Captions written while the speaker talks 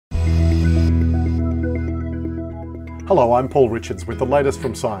Hello, I'm Paul Richards with the latest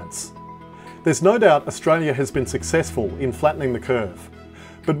from science. There's no doubt Australia has been successful in flattening the curve.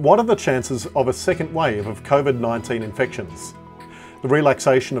 But what are the chances of a second wave of COVID-19 infections? The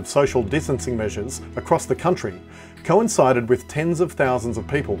relaxation of social distancing measures across the country coincided with tens of thousands of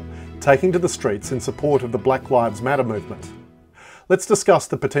people taking to the streets in support of the Black Lives Matter movement. Let's discuss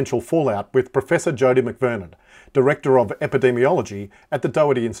the potential fallout with Professor Jodie McVernon, Director of Epidemiology at the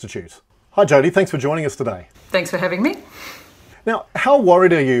Doherty Institute. Hi Jodie, thanks for joining us today. Thanks for having me. Now, how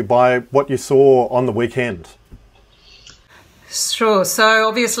worried are you by what you saw on the weekend? Sure. So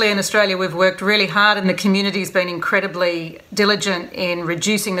obviously in Australia we've worked really hard and the community's been incredibly diligent in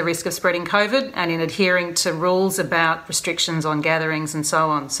reducing the risk of spreading COVID and in adhering to rules about restrictions on gatherings and so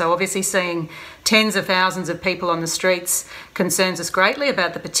on. So obviously seeing tens of thousands of people on the streets concerns us greatly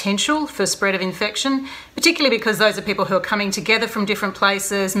about the potential for spread of infection, particularly because those are people who are coming together from different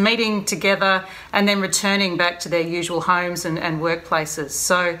places, meeting together and then returning back to their usual homes and workplaces.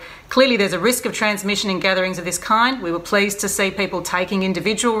 So clearly there's a risk of transmission in gatherings of this kind. We were pleased to see people taking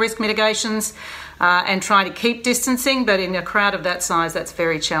individual risk mitigations and trying to keep distancing, but in a crowd of that size that's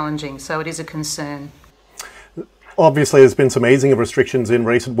very challenging, so it is a concern. Obviously, there's been some easing of restrictions in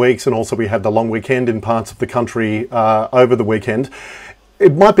recent weeks, and also we had the long weekend in parts of the country over the weekend.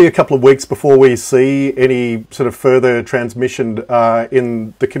 It might be a couple of weeks before we see any sort of further transmission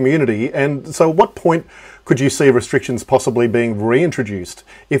in the community. And so at what point could you see restrictions possibly being reintroduced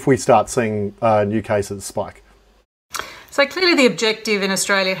if we start seeing new cases spike? So clearly the objective in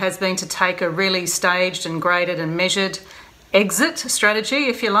Australia has been to take a really staged and graded and measured exit strategy,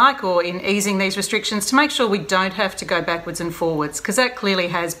 if you like, or in easing these restrictions to make sure we don't have to go backwards and forwards, because that clearly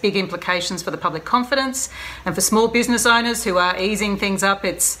has big implications for the public confidence and for small business owners who are easing things up.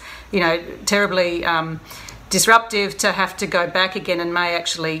 It's, terribly disruptive to have to go back again and may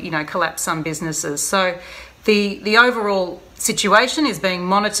actually, collapse some businesses. So the overall situation is being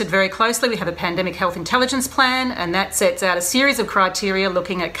monitored very closely. We have a pandemic health intelligence plan, and that sets out a series of criteria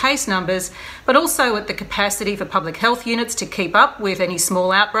looking at case numbers, but also at the capacity for public health units to keep up with any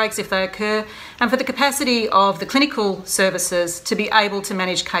small outbreaks if they occur, and for the capacity of the clinical services to be able to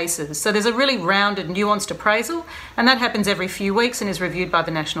manage cases. So there's a really rounded, nuanced appraisal, and that happens every few weeks and is reviewed by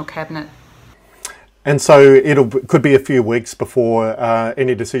the National Cabinet. And so could be a few weeks before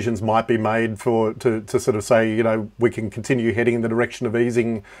any decisions might be made to sort of say, we can continue heading in the direction of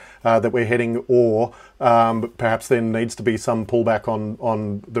easing that we're heading, or perhaps there needs to be some pullback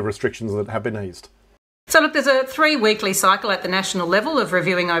on the restrictions that have been eased. So look, there's a 3-weekly cycle at the national level of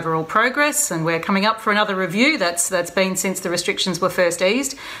reviewing overall progress, and we're coming up for another review. That's been since the restrictions were first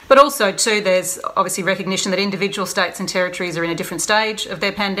eased. But also too, there's obviously recognition that individual states and territories are in a different stage of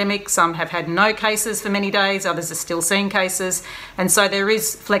their pandemic. Some have had no cases for many days, others are still seeing cases. And so there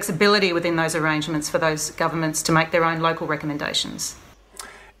is flexibility within those arrangements for those governments to make their own local recommendations.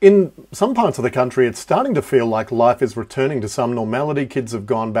 In some parts of the country, it's starting to feel like life is returning to some normality. Kids have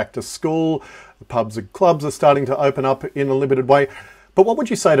gone back to school, pubs and clubs are starting to open up in a limited way. But what would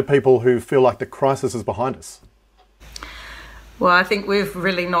you say to people who feel like the crisis is behind us? Well, I think we've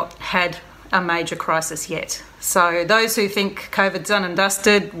really not had a major crisis yet. So those who think COVID's done and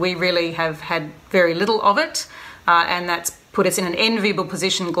dusted, we really have had very little of it, and that's put us in an enviable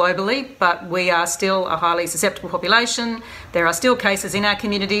position globally, but we are still a highly susceptible population. There are still cases in our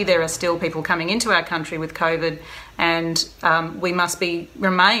community. There are still people coming into our country with COVID, and we must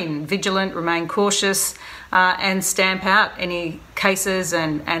remain vigilant, remain cautious, and stamp out any cases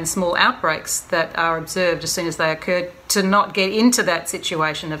and small outbreaks that are observed as soon as they occur, to not get into that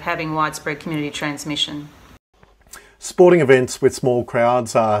situation of having widespread community transmission. Sporting events with small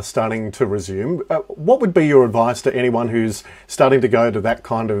crowds are starting to resume. What would be your advice to anyone who's starting to go to that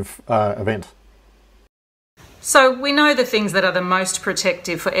kind of event? So we know the things that are the most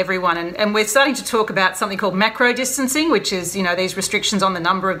protective for everyone, and we're starting to talk about something called macro distancing, which is, these restrictions on the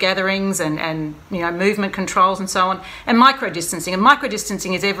number of gatherings and movement controls and so on, and micro distancing. And micro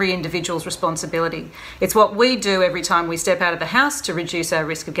distancing is every individual's responsibility. It's what we do every time we step out of the house to reduce our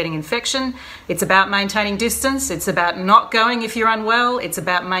risk of getting infection. It's about maintaining distance. It's about not going if you're unwell. It's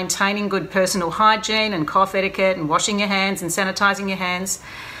about maintaining good personal hygiene and cough etiquette and washing your hands and sanitising your hands.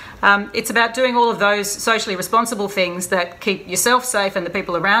 It's about doing all of those socially responsible things that keep yourself safe and the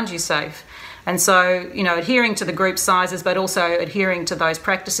people around you safe. And so, adhering to the group sizes, but also adhering to those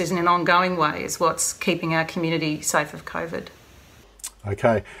practices in an ongoing way is what's keeping our community safe of COVID.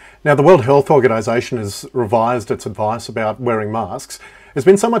 Okay. Now, the World Health Organization has revised its advice about wearing masks. There's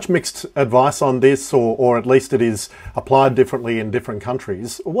been so much mixed advice on this, or at least it is applied differently in different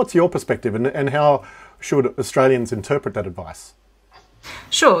countries. What's your perspective, and how should Australians interpret that advice?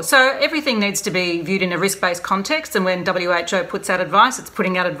 Sure. So everything needs to be viewed in a risk-based context, and when WHO puts out advice, it's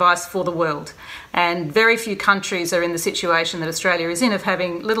putting out advice for the world. And very few countries are in the situation that Australia is in of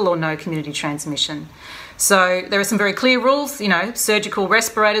having little or no community transmission. So there are some very clear rules. Surgical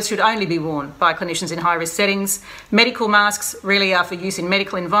respirators should only be worn by clinicians in high-risk settings. Medical masks really are for use in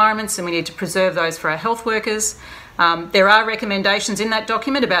medical environments, and we need to preserve those for our health workers. There are recommendations in that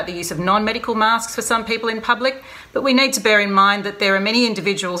document about the use of non-medical masks for some people in public, but we need to bear in mind that there are many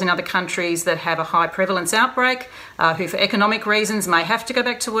individuals in other countries that have a high prevalence outbreak, who for economic reasons may have to go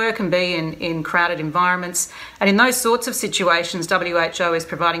back to work and be in crowded environments. And in those sorts of situations, WHO is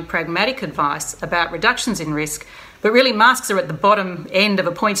providing pragmatic advice about reductions in risk. But really, masks are at the bottom end of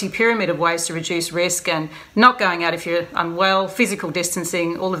a pointy pyramid of ways to reduce risk, and not going out if you're unwell, physical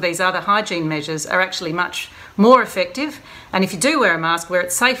distancing, all of these other hygiene measures are actually much more effective. And if you do wear a mask, wear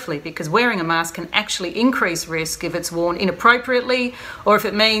it safely, because wearing a mask can actually increase risk if it's worn inappropriately, or if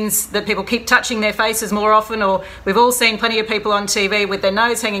it means that people keep touching their faces more often, or we've all seen plenty of people on TV with their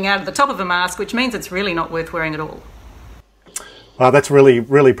nose hanging out of the top of a mask, which means it's really not worth wearing at all. That's really,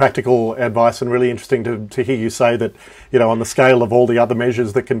 really practical advice, and really interesting to hear you say that, on the scale of all the other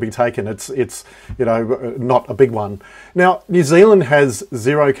measures that can be taken, it's not a big one. Now, New Zealand has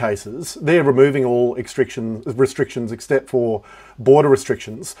 0 cases. They're removing all restrictions except for border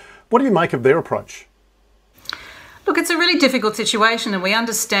restrictions. What do you make of their approach? Look, it's a really difficult situation, and we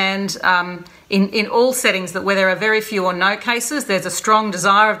understand in all settings that where there are very few or no cases, there's a strong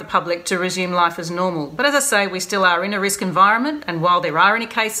desire of the public to resume life as normal. But as I say, we still are in a risk environment, and while there are any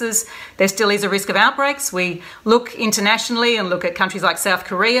cases, there still is a risk of outbreaks. We look internationally and look at countries like South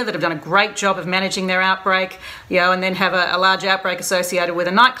Korea that have done a great job of managing their outbreak, and then have a large outbreak associated with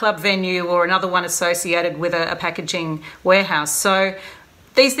a nightclub venue or another one associated with a packaging warehouse. So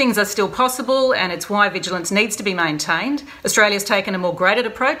these things are still possible, and it's why vigilance needs to be maintained. Australia's taken a more graded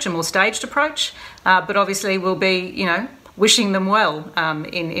approach, a more staged approach, but obviously we'll be, wishing them well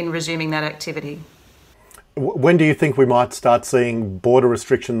in resuming that activity. When do you think we might start seeing border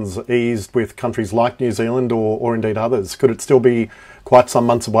restrictions eased with countries like New Zealand or indeed others? Could it still be quite some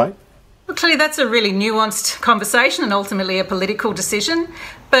months away? Well, clearly that's a really nuanced conversation and ultimately a political decision,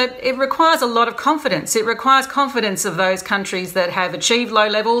 but it requires a lot of confidence. It requires confidence of those countries that have achieved low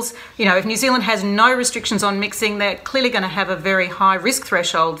levels. If New Zealand has no restrictions on mixing, they're clearly going to have a very high risk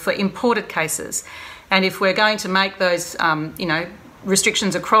threshold for imported cases. And if we're going to make those,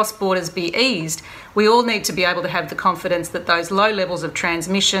 restrictions across borders be eased, we all need to be able to have the confidence that those low levels of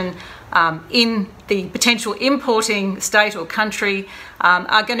transmission in the potential importing state or country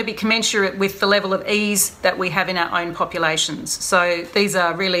are going to be commensurate with the level of ease that we have in our own populations. So these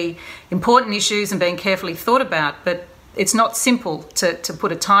are really important issues and being carefully thought about, but it's not simple to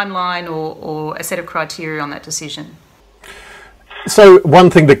put a timeline or a set of criteria on that decision. So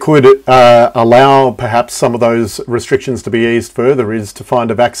one thing that could allow perhaps some of those restrictions to be eased further is to find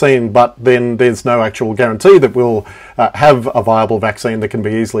a vaccine, but then there's no actual guarantee that we'll have a viable vaccine that can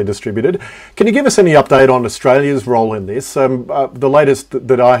be easily distributed. Can you give us any update on Australia's role in this? The latest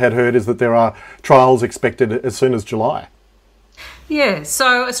that I had heard is that there are trials expected as soon as July. Yeah,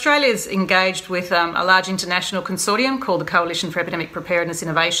 so Australia's engaged with a large international consortium called the Coalition for Epidemic Preparedness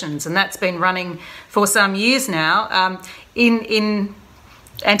Innovations, and that's been running for some years now in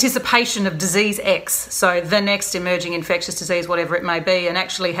anticipation of disease X, so the next emerging infectious disease, whatever it may be, and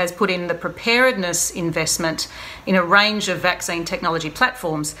actually has put in the preparedness investment in a range of vaccine technology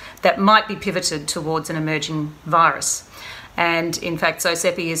platforms that might be pivoted towards an emerging virus. And in fact,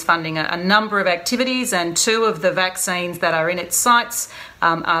 SOCEPI is funding a number of activities, and 2 of the vaccines that are in its sights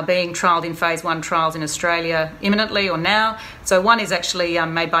are being trialled in phase 1 trials in Australia imminently or now. So one is actually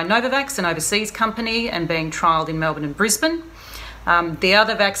made by Novavax, an overseas company, and being trialled in Melbourne and Brisbane. The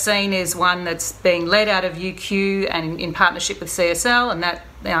other vaccine is one that's being led out of UQ and in partnership with CSL, and that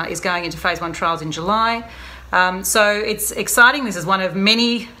is going into phase 1 trials in July. So it's exciting. This is one of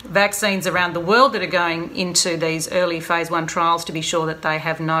many vaccines around the world that are going into these early phase 1 trials to be sure that they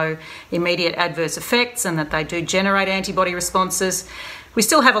have no immediate adverse effects and that they do generate antibody responses. We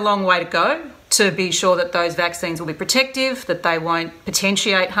still have a long way to go to be sure that those vaccines will be protective, that they won't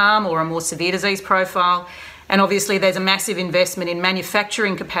potentiate harm or a more severe disease profile. And obviously there's a massive investment in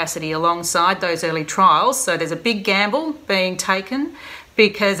manufacturing capacity alongside those early trials. So there's a big gamble being taken,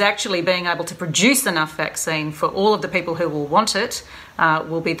 because actually being able to produce enough vaccine for all of the people who will want it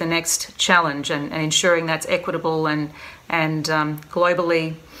will be the next challenge, and ensuring that's equitable and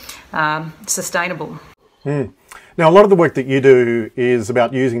globally sustainable. Now, a lot of the work that you do is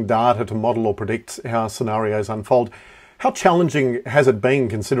about using data to model or predict how scenarios unfold. How challenging has it been,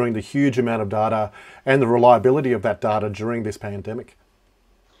 considering the huge amount of data and the reliability of that data during this pandemic?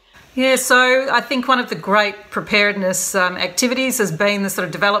 Yeah, so I think one of the great preparedness activities has been the sort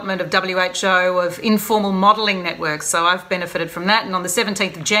of development of WHO of informal modelling networks. So I've benefited from that, and on the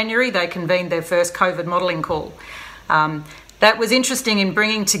 17th of January they convened their first COVID modelling call. That was interesting in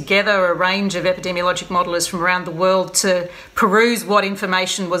bringing together a range of epidemiologic modellers from around the world to peruse what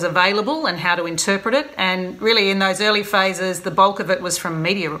information was available and how to interpret it. And really in those early phases, the bulk of it was from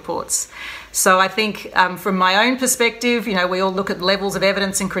media reports. So I think from my own perspective, you know, we all look at levels of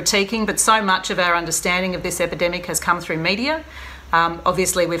evidence and critiquing, but so much of our understanding of this epidemic has come through media.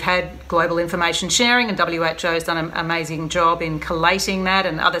 Obviously, we've had global information sharing, and WHO has done an amazing job in collating that,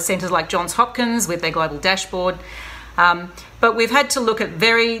 and other centres like Johns Hopkins with their global dashboard. But we've had to look at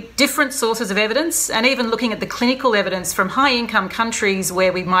very different sources of evidence, and even looking at the clinical evidence from high-income countries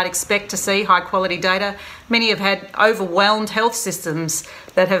where we might expect to see high-quality data. Many have had overwhelmed health systems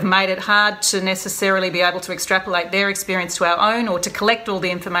that have made it hard to necessarily be able to extrapolate their experience to our own, or to collect all the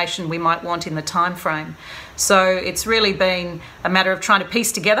information we might want in the time frame. So it's really been a matter of trying to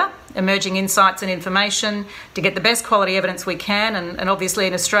piece together emerging insights and information to get the best quality evidence we can, and obviously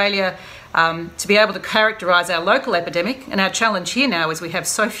in Australia to be able to characterise our local epidemic. And our challenge here now is we have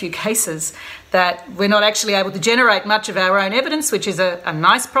so few cases that we're not actually able to generate much of our own evidence, which is a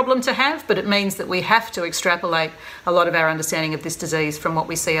nice problem to have, but it means that we have to extrapolate a lot of our understanding of this disease from what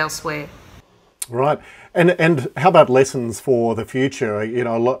we see elsewhere. Right. And how about lessons for the future? You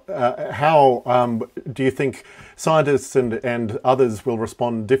know, how do you think scientists and others will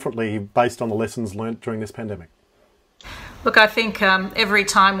respond differently based on the lessons learnt during this pandemic? Look, I think every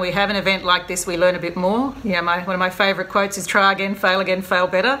time we have an event like this, we learn a bit more. You know, one of my favourite quotes is try again, fail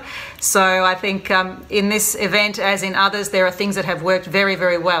better. So I think in this event, as in others, there are things that have worked very,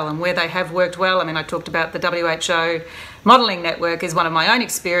 very well. And where they have worked well, I mean, I talked about the WHO modelling network is one of my own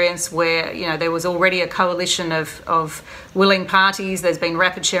experience where, you know, there was already a coalition of willing parties. There's been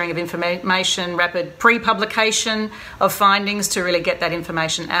rapid sharing of information, rapid pre-publication of findings to really get that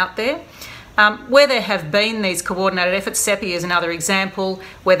information out there. Where there have been these coordinated efforts, CEPI is another example,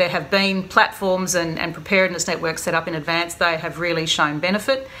 where there have been platforms and preparedness networks set up in advance, they have really shown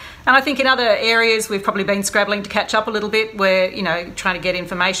benefit. And I think in other areas we've probably been scrabbling to catch up a little bit, where, you know, trying to get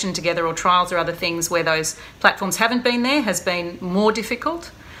information together or trials or other things where those platforms haven't been there has been more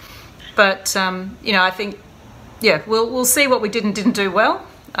difficult. But, you know, I think, yeah, we'll see what we did and didn't do well.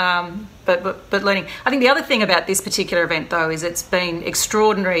 But learning. I think the other thing about this particular event, though, is it's been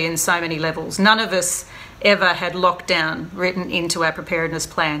extraordinary in so many levels. None of us ever had lockdown written into our preparedness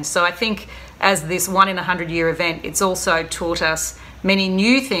plans. So I think as this 1-in-100-year event, it's also taught us many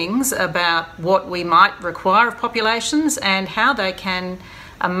new things about what we might require of populations and how they can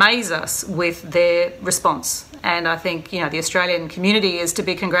amaze us with their response. And I think, you know, the Australian community is to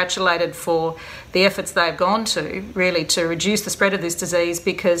be congratulated for the efforts they've gone to, really, to reduce the spread of this disease,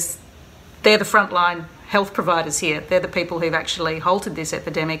 because they're the frontline health providers here. They're the people who've actually halted this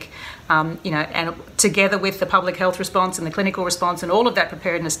epidemic, you know, and together with the public health response and the clinical response and all of that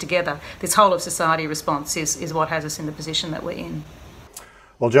preparedness together, this whole of society response is what has us in the position that we're in.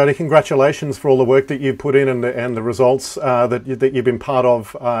 Well, Jodie, congratulations for all the work that you've put in and the results that you've been part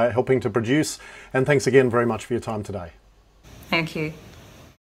of helping to produce. And thanks again very much for your time today. Thank you.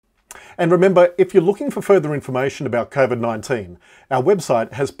 And remember, if you're looking for further information about COVID-19, our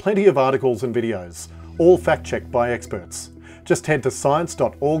website has plenty of articles and videos, all fact-checked by experts. Just head to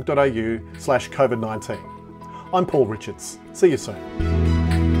science.org.au/COVID-19. I'm Paul Richards. See you soon.